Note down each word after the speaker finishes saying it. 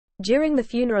During the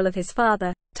funeral of his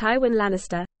father, Tywin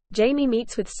Lannister, Jaime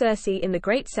meets with Cersei in the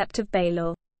Great Sept of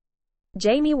Baelor.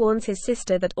 Jaime warns his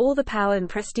sister that all the power and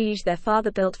prestige their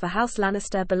father built for House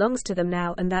Lannister belongs to them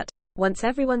now, and that, once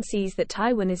everyone sees that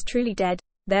Tywin is truly dead,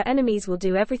 their enemies will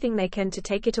do everything they can to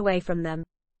take it away from them.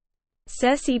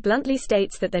 Cersei bluntly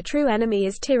states that their true enemy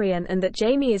is Tyrion and that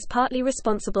Jaime is partly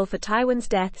responsible for Tywin's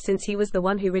death since he was the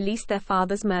one who released their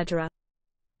father's murderer.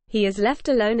 He is left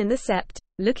alone in the Sept,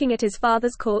 looking at his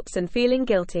father's corpse and feeling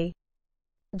guilty.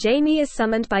 Jaime is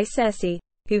summoned by Cersei,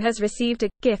 who has received a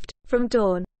gift from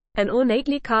Dorne, an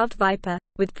ornately carved viper,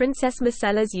 with Princess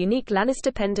Myrcella's unique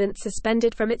Lannister pendant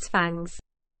suspended from its fangs.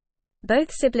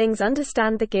 Both siblings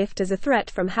understand the gift as a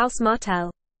threat from House Martell.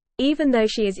 Even though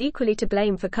she is equally to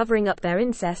blame for covering up their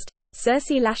incest,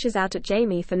 Cersei lashes out at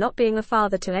Jaime for not being a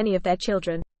father to any of their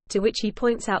children, to which he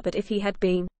points out that if he had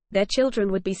been, their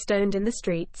children would be stoned in the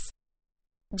streets.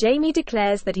 Jaime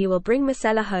declares that he will bring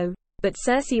Myrcella home, but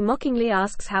Cersei mockingly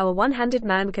asks how a one-handed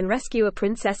man can rescue a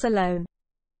princess alone.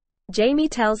 Jaime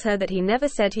tells her that he never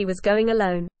said he was going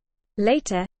alone.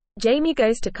 Later, Jaime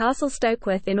goes to Castle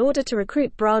Stokeworth in order to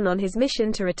recruit Bronn on his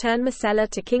mission to return Myrcella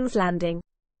to King's Landing.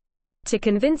 To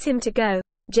convince him to go,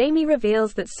 Jaime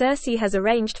reveals that Cersei has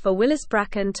arranged for Willis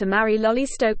Bracken to marry Lolly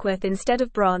Stokeworth instead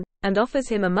of Bronn, and offers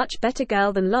him a much better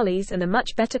girl than Lolly's and a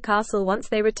much better castle once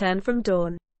they return from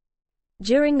Dorne.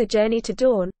 During the journey to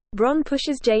Dorne, Bronn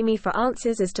pushes Jaime for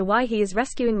answers as to why he is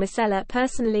rescuing Myrcella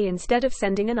personally instead of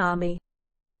sending an army.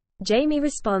 Jaime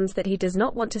responds that he does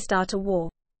not want to start a war,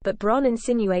 but Bronn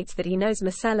insinuates that he knows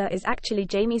Myrcella is actually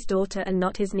Jaime's daughter and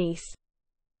not his niece.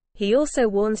 He also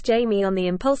warns Jaime on the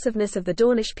impulsiveness of the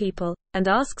Dornish people, and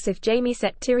asks if Jaime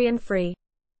set Tyrion free.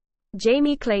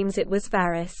 Jaime claims it was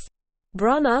Varys.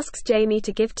 Bronn asks Jaime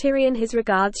to give Tyrion his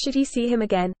regards should he see him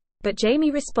again, but Jaime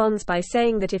responds by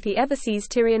saying that if he ever sees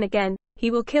Tyrion again,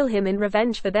 he will kill him in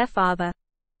revenge for their father.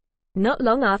 Not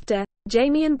long after,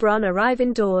 Jaime and Bronn arrive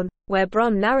in Dorne, where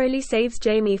Bronn narrowly saves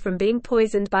Jaime from being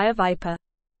poisoned by a viper.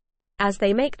 As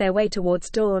they make their way towards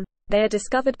Dorne, they are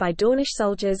discovered by Dornish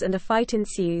soldiers and a fight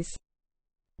ensues.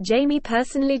 Jaime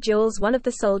personally duels one of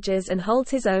the soldiers and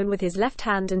holds his own with his left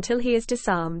hand until he is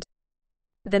disarmed.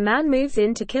 The man moves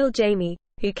in to kill Jaime,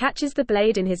 who catches the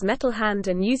blade in his metal hand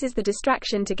and uses the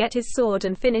distraction to get his sword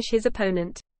and finish his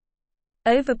opponent.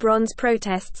 Over Bronn's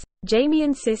protests, Jaime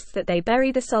insists that they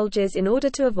bury the soldiers in order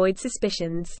to avoid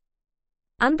suspicions.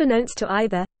 Unbeknownst to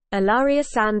either, Ellaria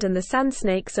Sand and the Sand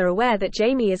Snakes are aware that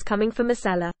Jaime is coming for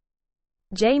Myrcella.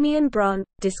 Jaime and Bronn,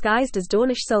 disguised as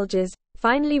Dornish soldiers,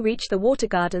 finally reach the Water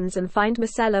Gardens and find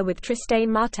Myrcella with Trystane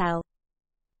Martell.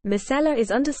 Myrcella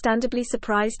is understandably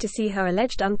surprised to see her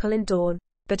alleged uncle in Dorne,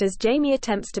 but as Jaime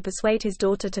attempts to persuade his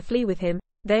daughter to flee with him,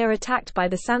 they are attacked by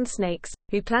the Sand Snakes,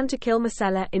 who plan to kill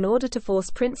Myrcella in order to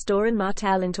force Prince Doran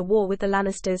Martell into war with the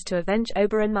Lannisters to avenge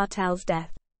Oberyn Martell's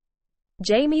death.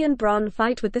 Jaime and Bronn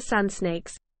fight with the Sand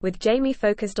Snakes, with Jaime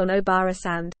focused on Obara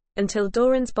Sand, until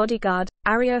Doran's bodyguard,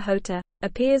 Areo Hota,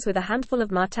 appears with a handful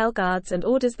of Martell guards and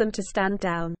orders them to stand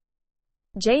down.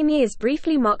 Jaime is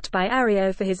briefly mocked by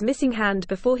Areo for his missing hand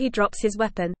before he drops his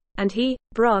weapon, and he,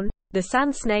 Bronn, the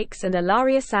Sand Snakes and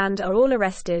Ellaria Sand are all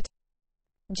arrested.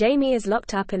 Jaime is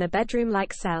locked up in a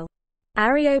bedroom-like cell.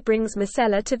 Areo brings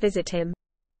Myrcella to visit him.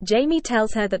 Jaime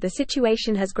tells her that the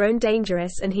situation has grown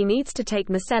dangerous and he needs to take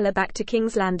Myrcella back to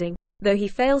King's Landing, though he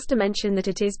fails to mention that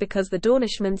it is because the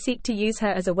Dornishmen seek to use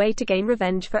her as a way to gain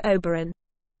revenge for Oberyn.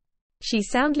 She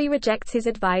soundly rejects his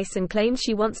advice and claims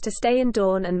she wants to stay in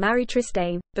Dorne and marry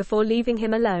Trystane, before leaving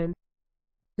him alone.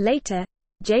 Later,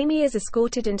 Jaime is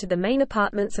escorted into the main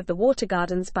apartments of the Water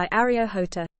Gardens by Areo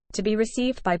Hota, to be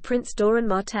received by Prince Doran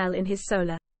Martell in his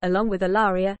solar, along with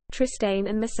Ellaria, Trystane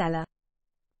and Myrcella.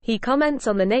 He comments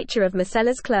on the nature of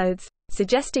Myrcella's clothes,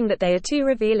 suggesting that they are too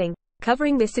revealing,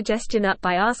 covering this suggestion up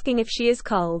by asking if she is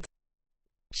cold.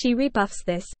 She rebuffs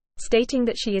this, stating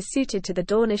that she is suited to the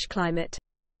Dornish climate.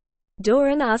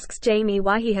 Doran asks Jaime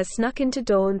why he has snuck into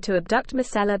Dorne to abduct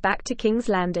Myrcella back to King's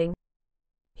Landing.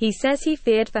 He says he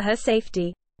feared for her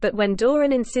safety, but when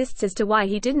Doran insists as to why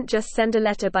he didn't just send a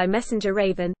letter by messenger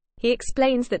raven, he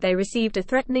explains that they received a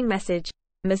threatening message,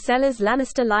 Myrcella's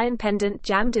Lannister lion pendant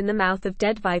jammed in the mouth of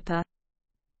dead viper.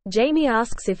 Jaime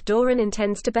asks if Doran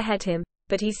intends to behead him,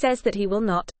 but he says that he will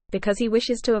not, because he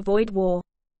wishes to avoid war.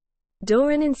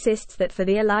 Doran insists that for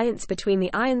the alliance between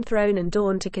the Iron Throne and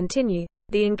Dorne to continue,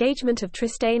 the engagement of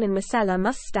Trystane and Myrcella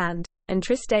must stand, and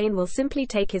Trystane will simply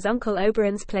take his uncle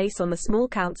Oberyn's place on the small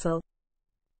council.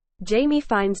 Jaime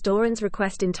finds Doran's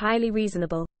request entirely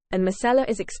reasonable, and Myrcella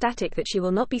is ecstatic that she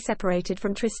will not be separated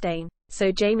from Trystane,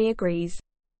 so Jaime agrees.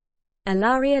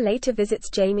 Ellaria later visits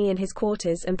Jaime in his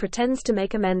quarters and pretends to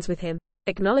make amends with him,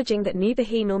 acknowledging that neither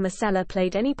he nor Myrcella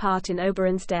played any part in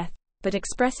Oberyn's death, but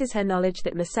expresses her knowledge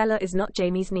that Myrcella is not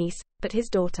Jaime's niece, but his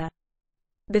daughter.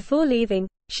 Before leaving,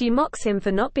 she mocks him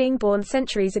for not being born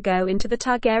centuries ago into the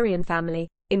Targaryen family,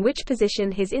 in which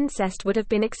position his incest would have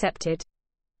been accepted.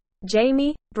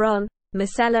 Jaime, Bronn,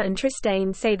 Myrcella and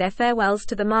Trystane say their farewells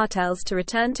to the Martells to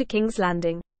return to King's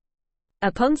Landing.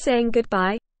 Upon saying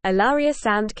goodbye, Ellaria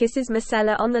Sand kisses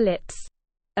Myrcella on the lips.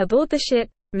 Aboard the ship,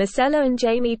 Myrcella and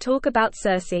Jaime talk about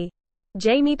Cersei.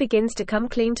 Jaime begins to come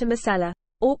clean to Myrcella,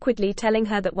 awkwardly telling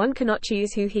her that one cannot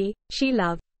choose who she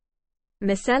love.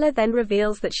 Myrcella then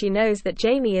reveals that she knows that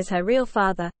Jaime is her real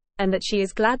father, and that she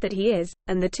is glad that he is,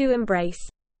 and the two embrace.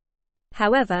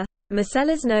 However,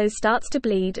 Myrcella's nose starts to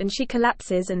bleed and she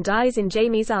collapses and dies in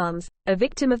Jaime's arms, a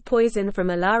victim of poison from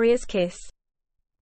Ellaria's kiss.